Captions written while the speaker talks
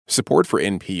Support for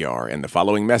NPR and the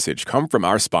following message come from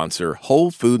our sponsor,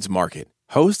 Whole Foods Market.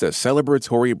 Host a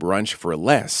celebratory brunch for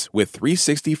less with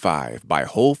 365 by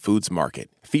Whole Foods Market,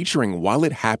 featuring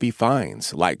wallet-happy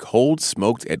finds like cold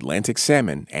smoked Atlantic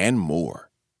salmon and more.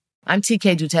 I'm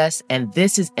TK Dutes, and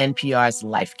this is NPR's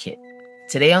Life Kit.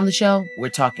 Today on the show, we're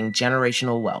talking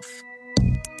generational wealth.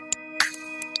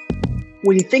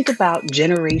 When you think about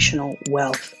generational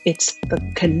wealth, it's the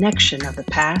connection of the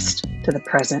past to the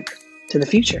present to the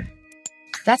future.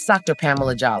 That's Dr.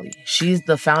 Pamela Jolly. She's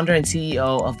the founder and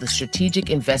CEO of the strategic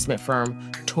investment firm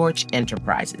Torch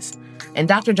Enterprises. And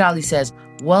Dr. Jolly says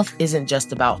wealth isn't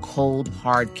just about cold,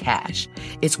 hard cash.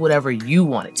 It's whatever you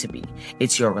want it to be.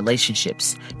 It's your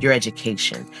relationships, your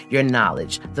education, your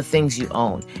knowledge, the things you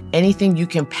own, anything you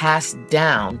can pass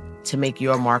down to make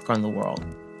your mark on the world.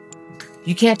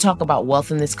 You can't talk about wealth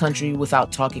in this country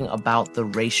without talking about the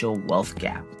racial wealth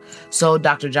gap. So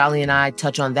Dr. Jolly and I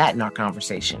touch on that in our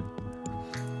conversation.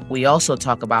 We also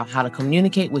talk about how to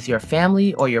communicate with your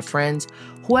family or your friends,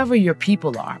 whoever your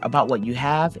people are, about what you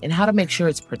have and how to make sure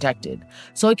it's protected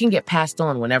so it can get passed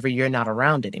on whenever you're not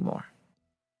around anymore.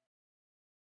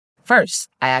 First,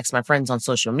 I asked my friends on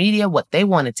social media what they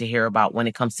wanted to hear about when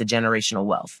it comes to generational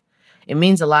wealth. It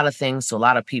means a lot of things to a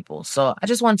lot of people, so I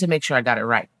just wanted to make sure I got it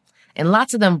right. And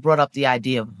lots of them brought up the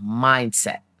idea of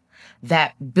mindset,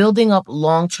 that building up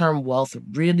long-term wealth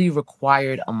really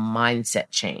required a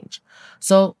mindset change.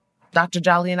 So Dr.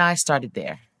 Jolly and I started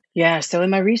there. Yeah, so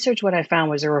in my research, what I found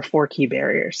was there were 4 key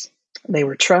barriers. They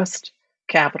were trust,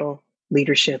 capital,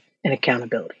 leadership, and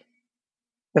accountability.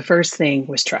 The first thing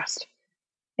was trust.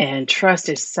 And trust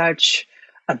is such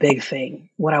a big thing.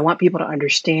 What I want people to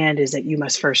understand is that you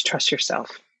must first trust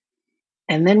yourself.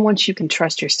 And then once you can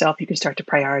trust yourself, you can start to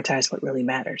prioritize what really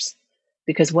matters.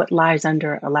 Because what lies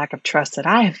under a lack of trust that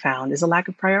I have found is a lack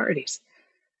of priorities.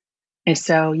 And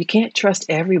so you can't trust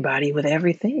everybody with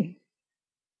everything.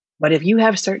 But if you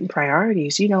have certain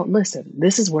priorities, listen,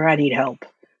 this is where I need help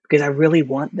because I really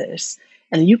want this.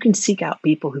 And you can seek out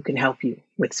people who can help you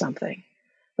with something.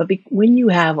 But when you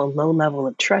have a low level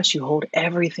of trust, you hold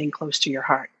everything close to your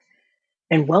heart.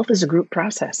 And wealth is a group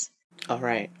process. All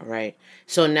right.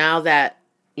 So now that,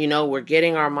 we're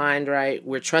getting our mind right,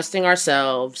 we're trusting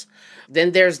ourselves,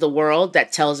 then there's the world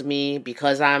that tells me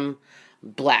because I'm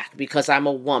Black, because I'm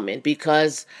a woman,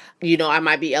 because, I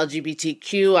might be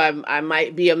LGBTQ, I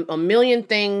might be a million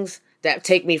things that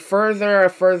take me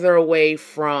further away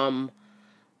from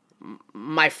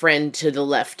my friend to the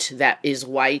left that is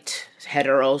white,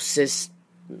 hetero, cis,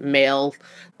 male.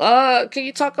 Can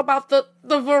you talk about the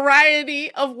variety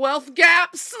of wealth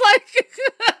gaps?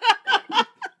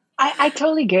 I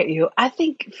totally get you. I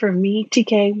think for me,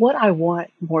 TK, what I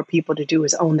want more people to do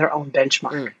is own their own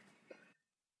benchmark.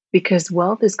 Because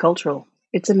wealth is cultural.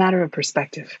 It's a matter of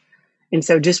perspective. And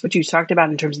so just what you talked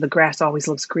about in terms of the grass always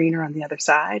looks greener on the other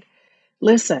side.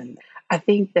 Listen, I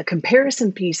think the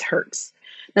comparison piece hurts.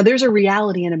 Now, there's a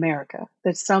reality in America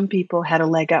that some people had a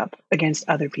leg up against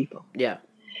other people. Yeah.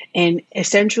 And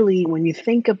essentially, when you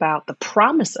think about the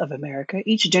promise of America,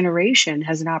 each generation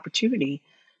has an opportunity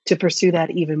to pursue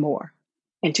that even more.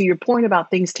 And to your point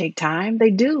about things take time, they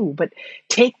do, but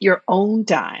take your own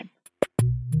time.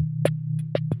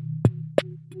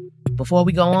 Before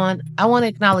we go on, I want to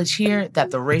acknowledge here that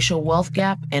the racial wealth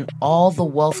gap and all the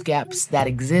wealth gaps that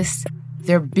exist,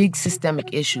 they're big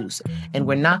systemic issues, and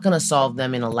we're not going to solve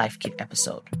them in a Life Kit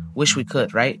episode. Wish we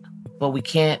could, right? But we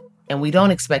can't, and we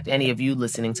don't expect any of you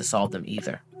listening to solve them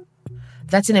either.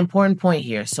 That's an important point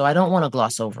here, so I don't want to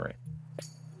gloss over it.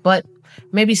 But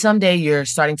maybe someday you're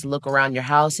starting to look around your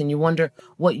house and you wonder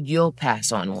what you'll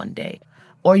pass on one day,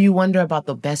 or you wonder about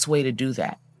the best way to do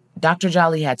that. Dr.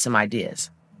 Jolly had some ideas.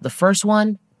 The first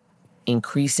one,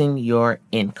 increasing your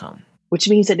income. Which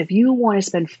means that if you want to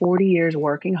spend 40 years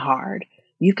working hard,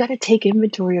 you've got to take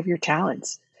inventory of your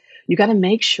talents. You got to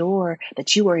make sure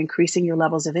that you are increasing your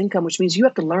levels of income, which means you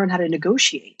have to learn how to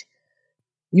negotiate.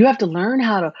 You have to learn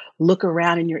how to look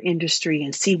around in your industry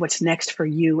and see what's next for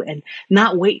you and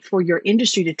not wait for your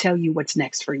industry to tell you what's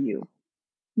next for you.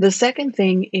 The second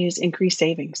thing is increase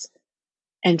savings.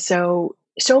 And so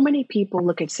many people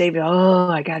look at saving,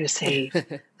 I got to save.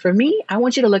 For me, I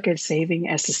want you to look at saving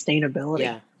as sustainability.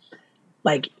 Yeah.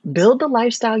 Like build the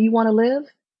lifestyle you want to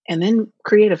live and then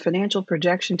create a financial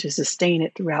projection to sustain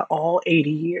it throughout all 80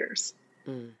 years.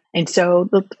 And so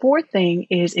the fourth thing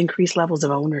is increase levels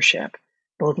of ownership,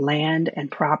 both land and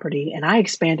property. And I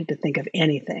expanded to think of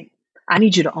anything. I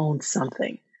need you to own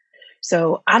something.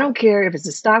 So I don't care if it's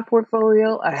a stock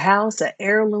portfolio, a house, an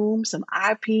heirloom, some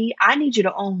IP. I need you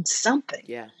to own something.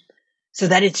 Yeah. So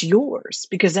that it's yours,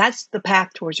 because that's the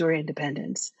path towards your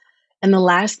independence. And the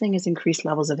last thing is increased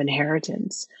levels of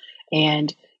inheritance.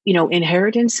 And,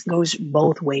 inheritance goes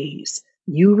both ways.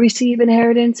 You receive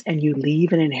inheritance and you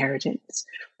leave an inheritance.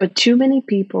 But too many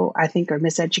people, I think, are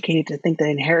miseducated to think that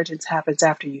inheritance happens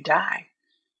after you die.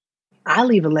 I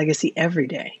leave a legacy every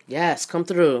day. Yes, come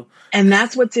through. And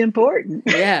that's what's important.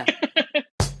 Yeah.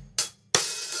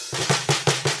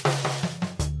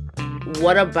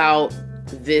 What about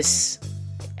this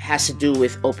has to do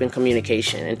with open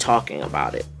communication and talking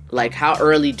about it? Like, how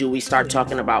early do we start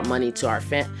talking about money to our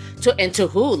and to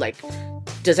who? Like,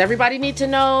 does everybody need to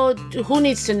know? Who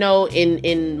needs to know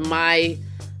in my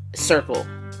circle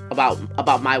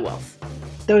about my wealth?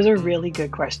 Those are really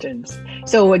good questions.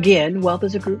 So again, wealth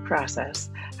is a group process.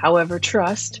 However,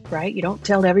 trust, right? You don't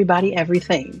tell everybody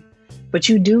everything, but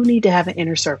you do need to have an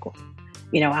inner circle.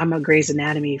 I'm a Grey's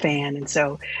Anatomy fan. And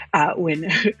so when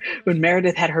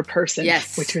Meredith had her person,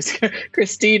 yes, which was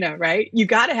Christina, right? You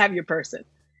got to have your person.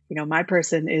 My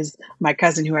person is my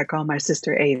cousin who I call my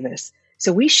sister Avis.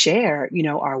 So we share,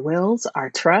 our wills, our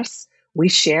trusts. We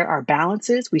share our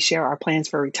balances. We share our plans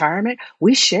for retirement.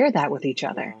 We share that with each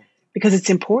other because it's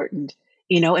important,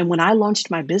 and when I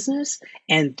launched my business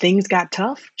and things got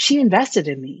tough, she invested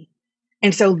in me.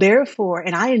 And so therefore,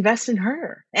 and I invest in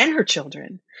her and her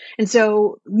children. And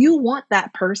so you want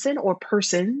that person or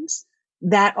persons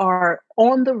that are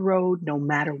on the road no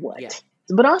matter what. Yeah.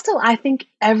 But also, I think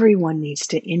everyone needs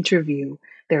to interview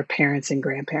their parents and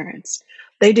grandparents.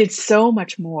 They did so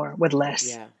much more with less.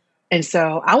 Yeah. And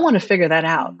so I want to figure that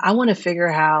out. I want to figure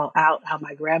out how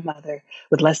my grandmother,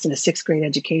 with less than a 6th grade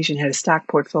education, had a stock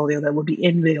portfolio that would be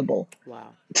enviable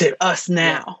to us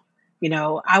now.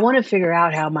 Yeah. I want to figure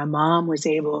out how my mom was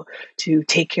able to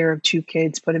take care of 2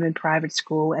 kids, put them in private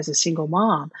school as a single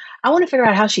mom. I want to figure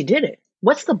out how she did it.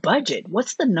 What's the budget?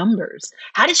 What's the numbers?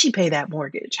 How did she pay that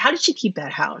mortgage? How did she keep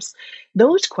that house?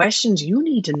 Those questions you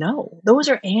need to know. Those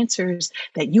are answers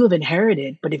that you have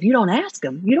inherited. But if you don't ask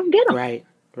them, you don't get them.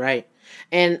 Right.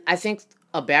 And I think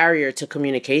a barrier to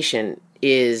communication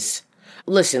is,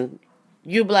 listen,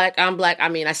 you Black, I'm Black. I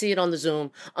mean, I see it on the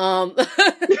Zoom.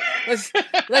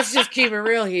 Let's just keep it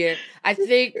real here. I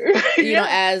think,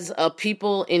 as a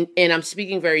people, and I'm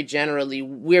speaking very generally,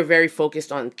 we're very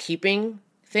focused on keeping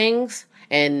things.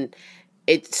 And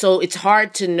it's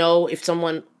hard to know if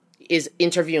someone is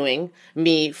interviewing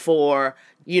me for,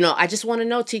 I just want to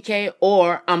know, TK,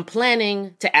 or I'm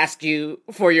planning to ask you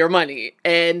for your money.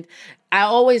 And I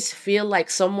always feel like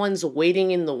someone's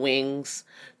waiting in the wings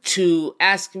to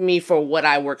ask me for what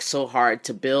I worked so hard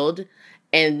to build.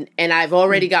 And I've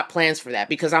already got plans for that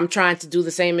because I'm trying to do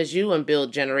the same as you and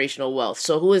build generational wealth.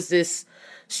 So who is this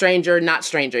stranger, not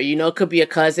stranger? It could be a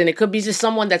cousin. It could be just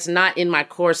someone that's not in my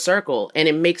core circle. And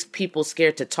it makes people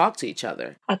scared to talk to each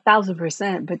other.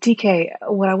 1,000%. But TK,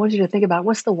 what I want you to think about,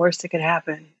 what's the worst that could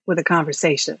happen with a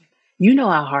conversation? You know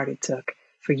how hard it took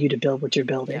for you to build what you're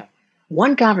building. Yeah.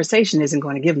 One conversation isn't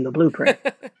going to give them the blueprint.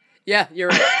 Yeah, you're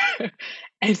right.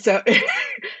 And so,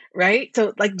 right?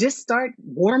 So just start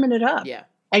warming it up. Yeah.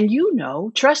 And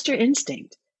trust your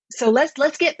instinct. So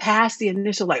let's get past the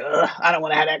initial, I don't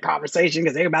want to have that conversation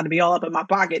because they're about to be all up in my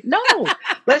pocket. No,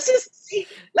 let's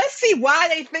see why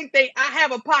they think I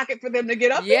have a pocket for them to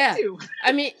get up into.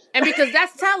 I mean, and because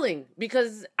that's telling,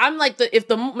 because I'm like,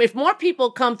 if more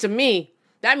people come to me,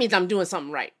 that means I'm doing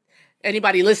something right.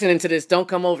 Anybody listening to this, don't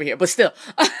come over here, but still.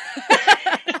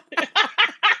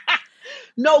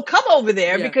 No, come over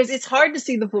there because it's hard to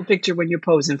see the full picture when you're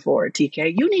posing for it,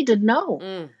 TK. You need to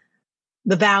know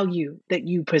the value that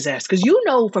you possess because you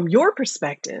know from your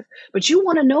perspective, but you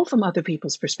want to know from other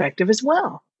people's perspective as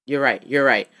well. You're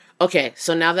right. Okay,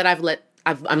 so now that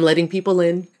I'm letting people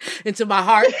into my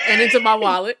heart and into my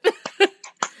wallet.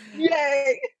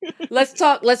 Yay! Let's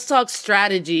talk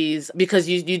strategies because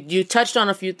you touched on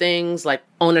a few things like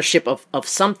ownership of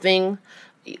something,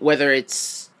 whether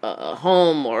it's a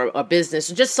home or a business,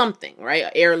 or just something, right?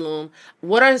 An heirloom.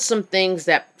 What are some things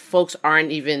that folks aren't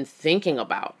even thinking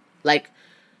about? Like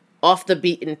off the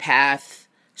beaten path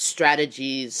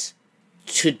strategies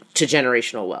to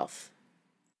generational wealth.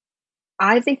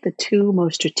 I think the 2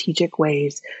 most strategic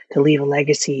ways to leave a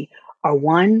legacy are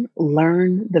 1,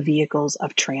 learn the vehicles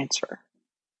of transfer.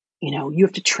 You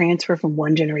have to transfer from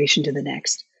one generation to the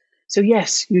next. So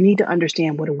yes, you need to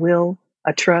understand what a will,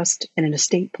 a trust, and an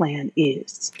estate plan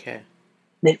is. Okay.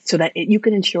 So that you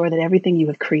can ensure that everything you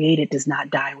have created does not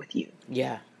die with you.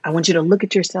 Yeah. I want you to look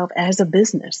at yourself as a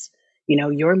business.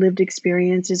 Your lived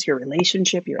experiences, your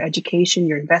relationship, your education,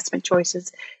 your investment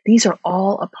choices, these are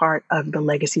all a part of the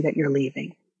legacy that you're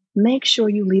leaving. Make sure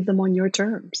you leave them on your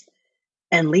terms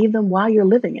and leave them while you're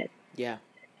living it. Yeah.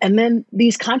 And then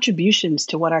these contributions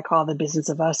to what I call the business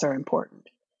of us are important.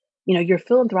 Your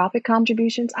philanthropic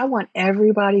contributions, I want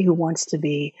everybody who wants to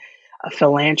be a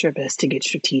philanthropist to get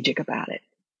strategic about it.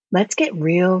 Let's get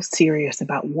real serious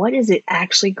about what is it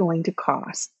actually going to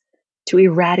cost to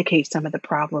eradicate some of the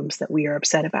problems that we are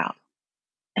upset about.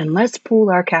 And let's pool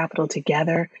our capital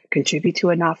together, contribute to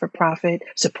a not-for-profit,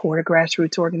 support a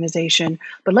grassroots organization,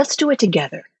 but let's do it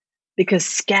together because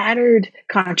scattered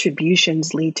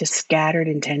contributions lead to scattered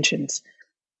intentions.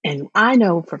 And I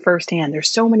know for firsthand, there's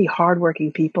so many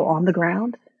hardworking people on the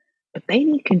ground, but they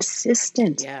need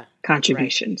consistent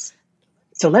contributions. Right.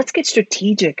 So let's get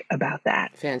strategic about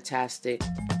that. Fantastic.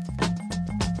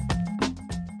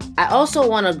 I also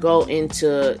want to go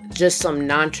into just some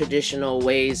non-traditional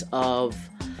ways of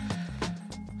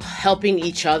helping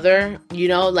each other.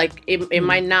 Like it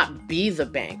might not be the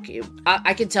bank.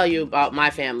 I can tell you about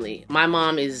my family. My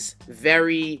mom is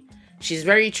she's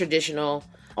very traditional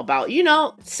about,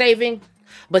 saving.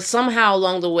 But somehow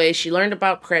along the way, she learned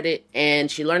about credit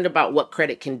and she learned about what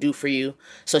credit can do for you.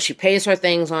 So she pays her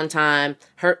things on time.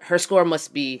 Her score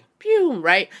must be pew,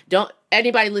 right? Don't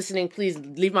anybody listening, please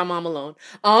leave my mom alone.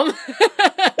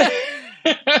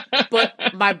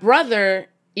 But my brother,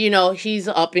 he's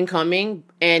up and coming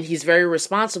and he's very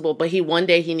responsible. But one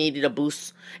day he needed a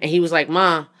boost and he was like,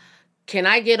 "Ma, can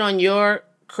I get on your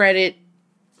credit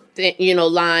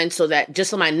line so that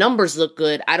just so my numbers look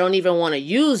good? I don't even want to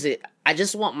use it. I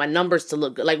just want my numbers to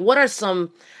look good." Like, what are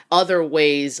some other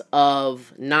ways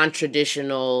of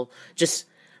non-traditional just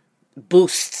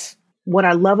boosts? What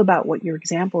I love about what your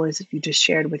example is that you just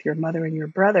shared with your mother and your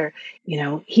brother,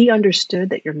 he understood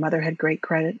that your mother had great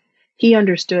credit. He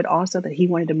understood also that he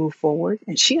wanted to move forward,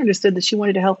 and she understood that she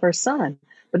wanted to help her son.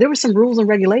 But there were some rules and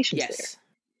regulations there,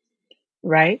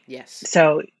 right? Yes.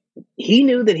 So he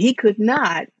knew that he could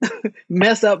not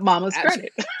mess up mama's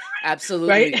credit. Absolutely.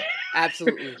 Right?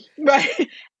 Absolutely. Right.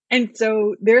 And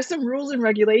so there's some rules and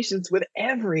regulations with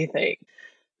everything.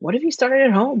 What if you started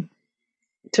at home?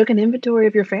 Took an inventory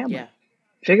of your family,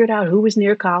 figured out who was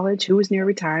near college, who was near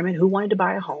retirement, who wanted to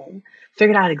buy a home,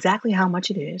 figured out exactly how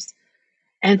much it is,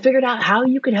 and figured out how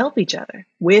you could help each other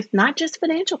with not just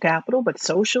financial capital, but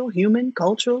social, human,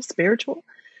 cultural, spiritual.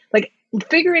 Like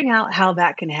figuring out how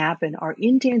that can happen are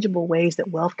intangible ways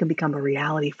that wealth can become a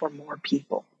reality for more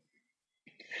people.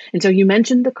 And so you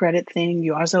mentioned the credit thing.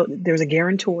 There's a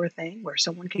guarantor thing where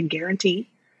someone can guarantee,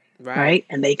 right?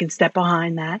 And they can step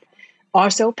behind that.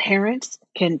 Also, parents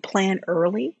can plan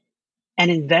early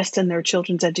and invest in their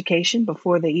children's education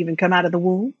before they even come out of the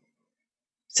womb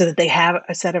so that they have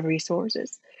a set of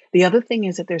resources. The other thing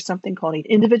is that there's something called an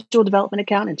individual development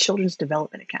account and children's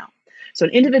development account. So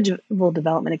an individual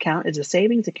development account is a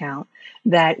savings account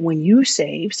that when you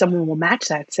save, someone will match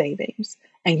that savings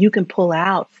and you can pull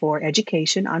out for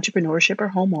education, entrepreneurship, or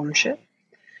home ownership.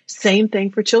 Same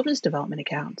thing for children's development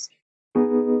accounts.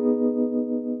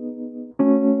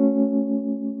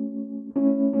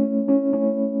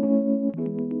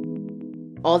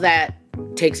 All that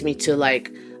takes me to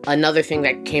like another thing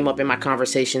that came up in my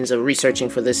conversations of researching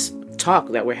for this talk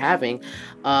that we're having,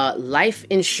 life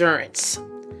insurance.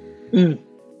 Because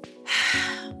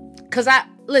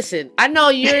I know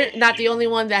you're not the only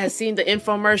one that has seen the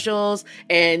infomercials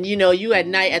and, you at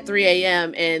night at 3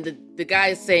 a.m. and the guy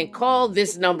is saying, call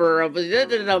this number of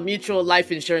mutual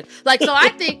life insurance. Like, so I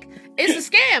think it's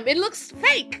a scam. It looks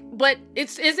fake, but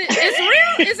it's real.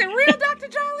 Is it real, Dr.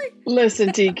 Jolly? Listen,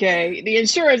 TK, the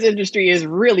insurance industry is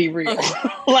really real.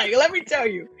 Like, let me tell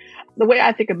you, the way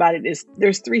I think about it is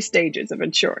there's 3 stages of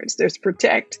insurance. There's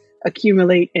protect,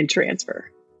 accumulate, and transfer.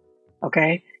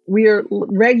 Okay. We are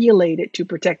regulated to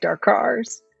protect our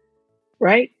cars,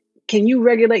 right? Can you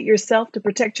regulate yourself to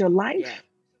protect your life? Yeah.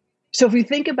 So if you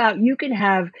think about, you can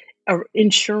have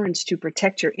insurance to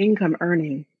protect your income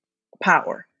earning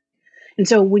power. And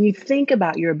so when you think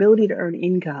about your ability to earn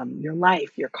income, your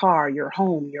life, your car, your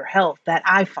home, your health, that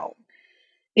iPhone,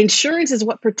 insurance is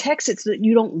what protects it so that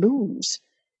you don't lose.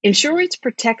 Insurance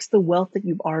protects the wealth that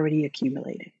you've already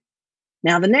accumulated.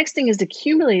 Now, the next thing is the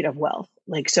accumulate of wealth.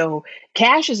 Like, so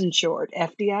cash is insured,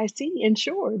 FDIC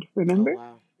insured, remember? Oh,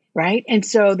 wow. Right? And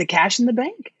so the cash in the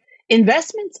bank.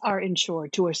 Investments are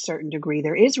insured to a certain degree.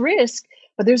 There is risk,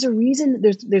 but there's a reason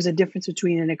there's a difference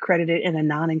between an accredited and a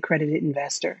non-accredited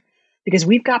investor, because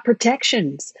we've got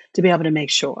protections to be able to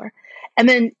make sure. And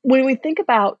then when we think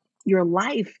about your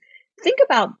life, think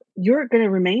about you're going to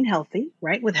remain healthy,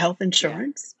 right? With health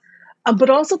insurance. Yeah.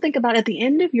 But also think about at the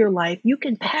end of your life, you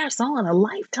can pass on a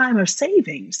lifetime of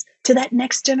savings to that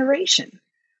next generation.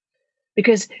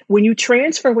 Because when you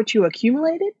transfer what you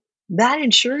accumulated, that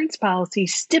insurance policy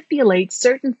stipulates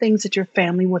certain things that your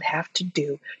family would have to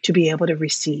do to be able to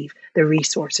receive the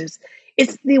resources.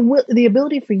 It's the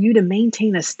ability for you to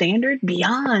maintain a standard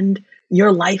beyond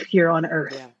your life here on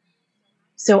earth. Yeah.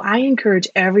 So I encourage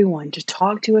everyone to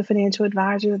talk to a financial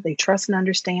advisor that they trust and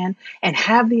understand and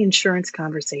have the insurance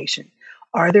conversation.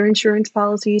 Are there insurance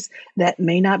policies that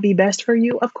may not be best for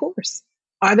you? Of course.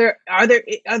 Are there,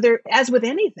 as with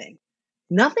anything,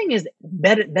 nothing is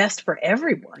best for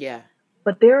everyone. Yeah.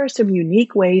 But there are some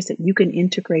unique ways that you can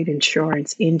integrate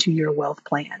insurance into your wealth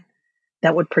plan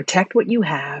that would protect what you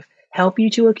have, help you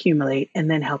to accumulate, and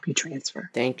then help you transfer.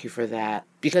 Thank you for that.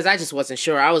 Because I just wasn't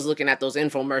sure. I was looking at those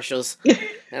infomercials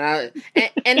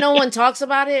and no one talks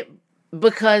about it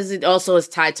because it also is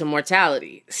tied to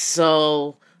mortality.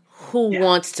 So who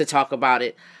wants to talk about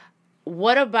it?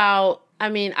 What about, I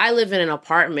mean, I live in an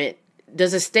apartment.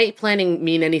 Does estate planning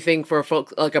mean anything for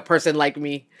like a person like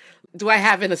me? Do I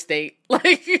have an estate?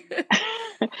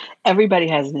 Everybody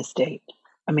has an estate.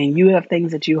 I mean, you have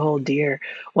things that you hold dear.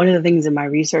 One of the things in my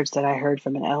research that I heard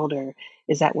from an elder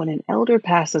is that when an elder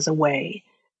passes away,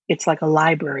 it's like a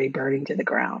library burning to the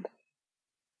ground.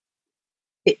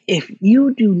 If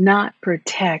you do not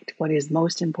protect what is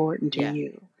most important to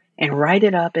you and write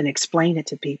it up and explain it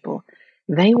to people,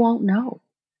 they won't know.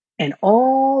 And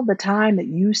all the time that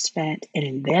you spent and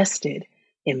invested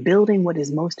in building what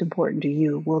is most important to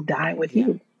you will die with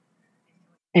you.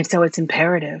 And so it's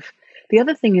imperative. The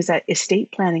other thing is that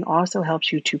estate planning also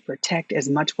helps you to protect as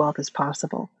much wealth as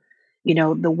possible. You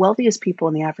know, the wealthiest people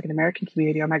in the African American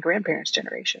community are my grandparents'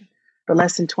 generation, but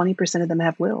less than 20% of them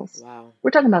have wills. Wow.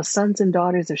 We're talking about sons and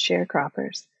daughters of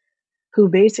sharecroppers who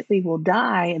basically will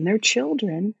die, and their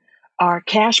children are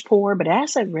cash poor but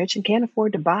asset rich and can't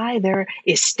afford to buy their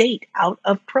estate out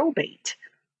of probate.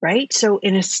 Right? So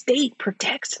an estate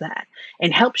protects that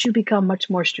and helps you become much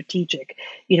more strategic.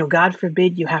 You know, God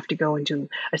forbid you have to go into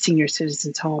a senior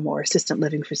citizen's home or assisted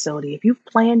living facility. If you've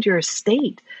planned your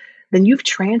estate, then you've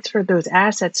transferred those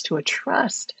assets to a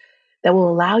trust that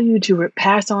will allow you to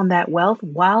pass on that wealth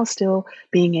while still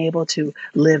being able to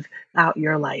live out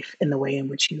your life in the way in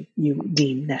which you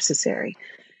deem necessary.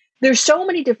 There's so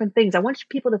many different things. I want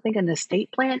people to think an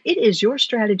estate plan. It is your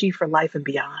strategy for life and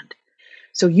beyond.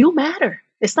 So you matter.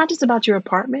 It's not just about your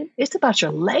apartment. It's about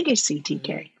your legacy,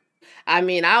 TK. I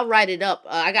mean, I'll write it up.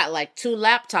 I got like 2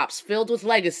 laptops filled with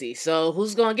legacy. So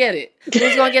who's going to get it?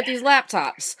 Who's going to get these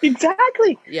laptops?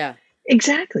 Exactly. Yeah.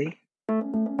 Exactly.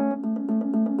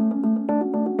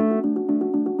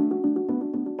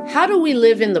 How do we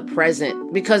live in the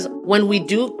present? Because when we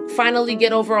do finally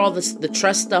get over all this, the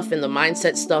trust stuff and the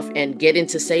mindset stuff and get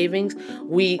into savings,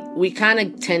 we kind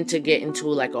of tend to get into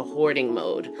like a hoarding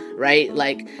mode, right?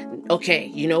 Like, okay,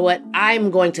 you know what?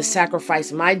 I'm going to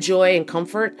sacrifice my joy and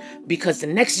comfort because the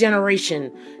next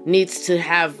generation needs to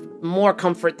have more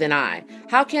comfort than I.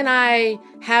 How can I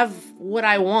have what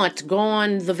I want, go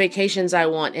on the vacations I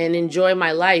want, and enjoy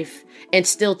my life and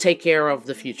still take care of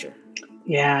the future?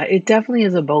 Yeah, it definitely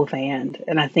is a both and.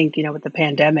 And I think, you know, with the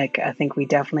pandemic, I think we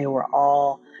definitely were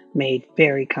all made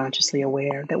very consciously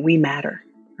aware that we matter,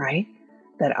 right?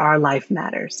 That our life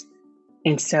matters.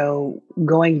 And so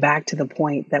going back to the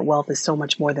point that wealth is so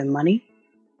much more than money.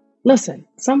 Listen,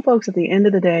 some folks at the end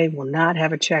of the day will not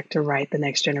have a check to write the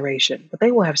next generation, but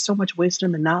they will have so much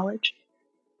wisdom and knowledge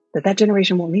that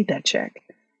generation won't need that check.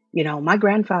 You know, my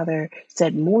grandfather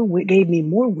said gave me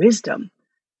more wisdom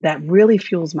that really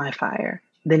fuels my fire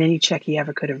than any check he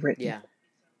ever could have written. Yeah.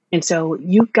 And so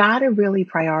you got to really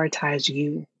prioritize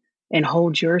you and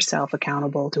hold yourself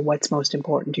accountable to what's most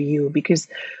important to you, because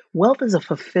wealth is a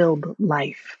fulfilled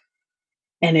life.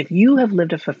 And if you have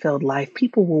lived a fulfilled life,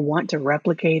 people will want to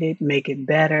replicate it, make it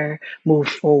better, move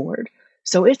forward.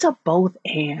 So it's a both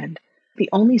and. The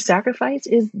only sacrifice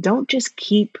is don't just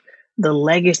keep the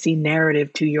legacy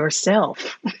narrative to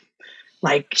yourself.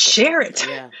 Like, share it.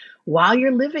 Yeah. While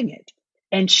you're living it,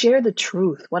 and share the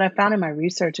truth. What I found in my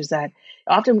research is that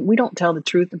often we don't tell the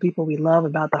truth to people we love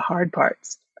about the hard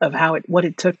parts of what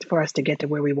it took for us to get to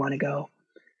where we want to go.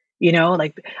 You know,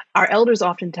 like our elders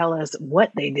often tell us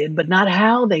what they did, but not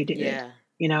how they did it.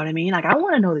 You know what I mean? Like, I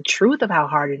want to know the truth of how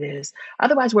hard it is.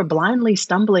 Otherwise, we're blindly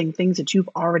stumbling things that you've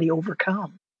already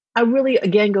overcome. I really,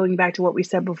 again, going back to what we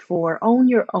said before, own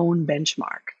your own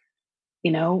benchmark.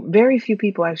 You know, very few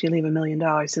people actually leave $1 million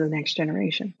to the next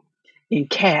generation in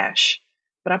cash.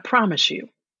 But I promise you,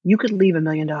 you could leave $1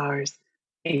 million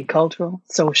in cultural,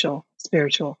 social,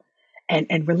 spiritual,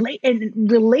 and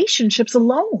relationships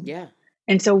alone. Yeah.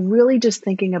 And so really just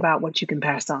thinking about what you can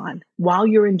pass on while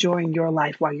you're enjoying your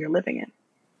life, while you're living it.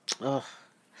 Oh,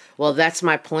 well, that's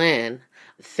my plan.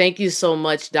 Thank you so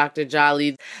much, Dr.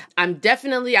 Jolly. I don't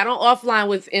offline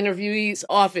with interviewees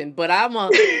often, but I'm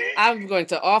going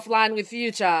to offline with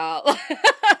you, child.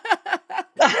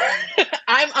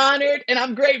 I'm honored and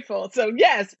I'm grateful. So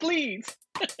yes, please.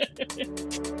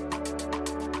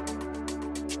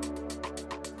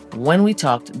 When we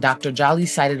talked, Dr. Jolly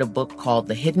cited a book called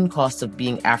The Hidden Cost of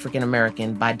Being African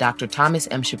American by Dr. Thomas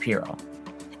M. Shapiro.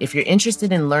 If you're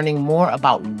interested in learning more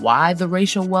about why the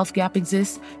racial wealth gap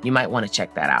exists, you might want to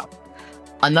check that out.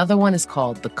 Another one is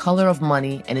called The Color of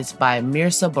Money, and it's by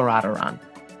Mirza Baradaran.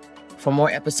 For more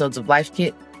episodes of Life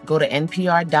Kit, go to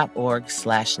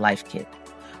npr.org/lifekit.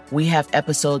 We have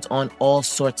episodes on all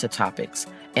sorts of topics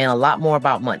and a lot more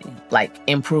about money, like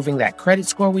improving that credit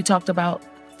score we talked about,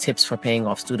 tips for paying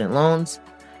off student loans,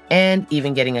 and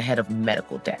even getting ahead of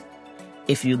medical debt.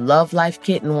 If you love Life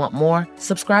Kit and want more,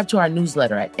 subscribe to our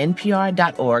newsletter at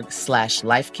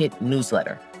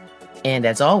npr.org/lifekitnewsletter. And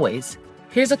as always,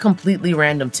 here's a completely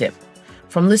random tip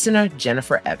from listener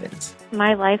Jennifer Evans.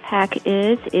 My life hack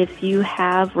is if you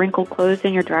have wrinkled clothes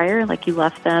in your dryer, like you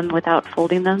left them without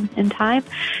folding them in time,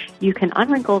 you can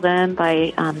unwrinkle them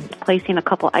by placing a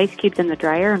couple ice cubes in the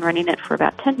dryer and running it for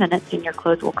about 10 minutes, and your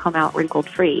clothes will come out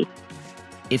wrinkled-free.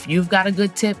 If you've got a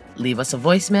good tip, leave us a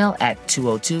voicemail at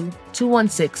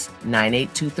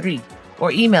 202-216-9823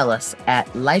 or email us at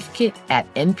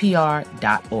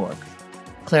lifekit@npr.org.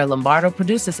 Claire Lombardo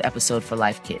produced this episode for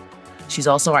Life Kit. She's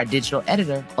also our digital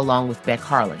editor, along with Beck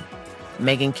Harlan.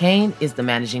 Megan Kane is the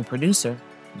managing producer.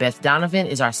 Beth Donovan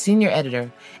is our senior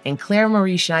editor, and Claire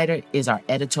Marie Schneider is our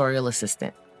editorial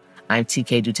assistant. I'm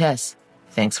TK Dutes.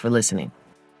 Thanks for listening.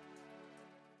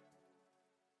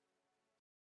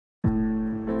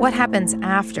 What happens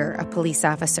after a police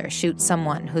officer shoots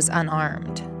someone who's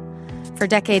unarmed? For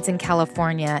decades in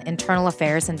California, internal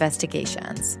affairs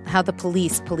investigations, how the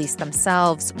police police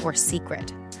themselves, were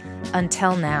secret.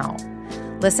 Until now.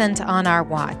 Listen to On Our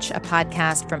Watch, a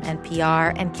podcast from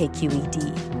NPR and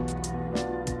KQED.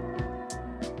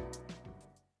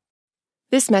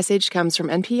 This message comes from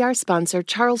NPR sponsor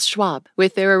Charles Schwab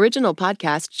with their original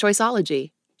podcast,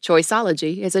 Choiceology.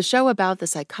 Choiceology is a show about the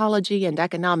psychology and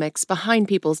economics behind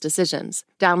people's decisions.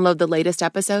 Download the latest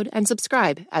episode and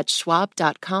subscribe at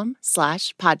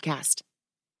schwab.com/podcast.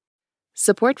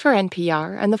 Support for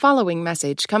NPR and the following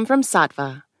message come from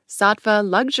Saatva. Saatva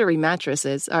luxury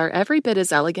mattresses are every bit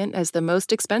as elegant as the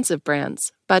most expensive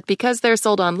brands, but because they're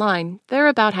sold online, they're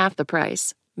about half the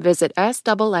price. Visit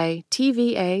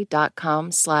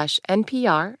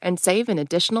SAATVA.com/NPR and save an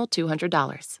additional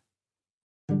 $200.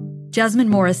 Jasmine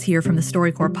Morris here from the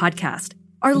StoryCorps podcast.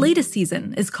 Our latest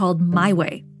season is called My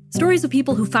Way. Stories of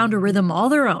people who found a rhythm all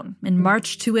their own and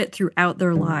marched to it throughout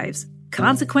their lives.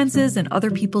 Consequences and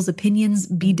other people's opinions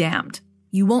be damned.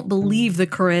 You won't believe the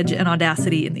courage and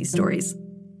audacity in these stories.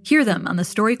 Hear them on the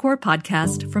StoryCorps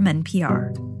podcast from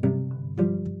NPR.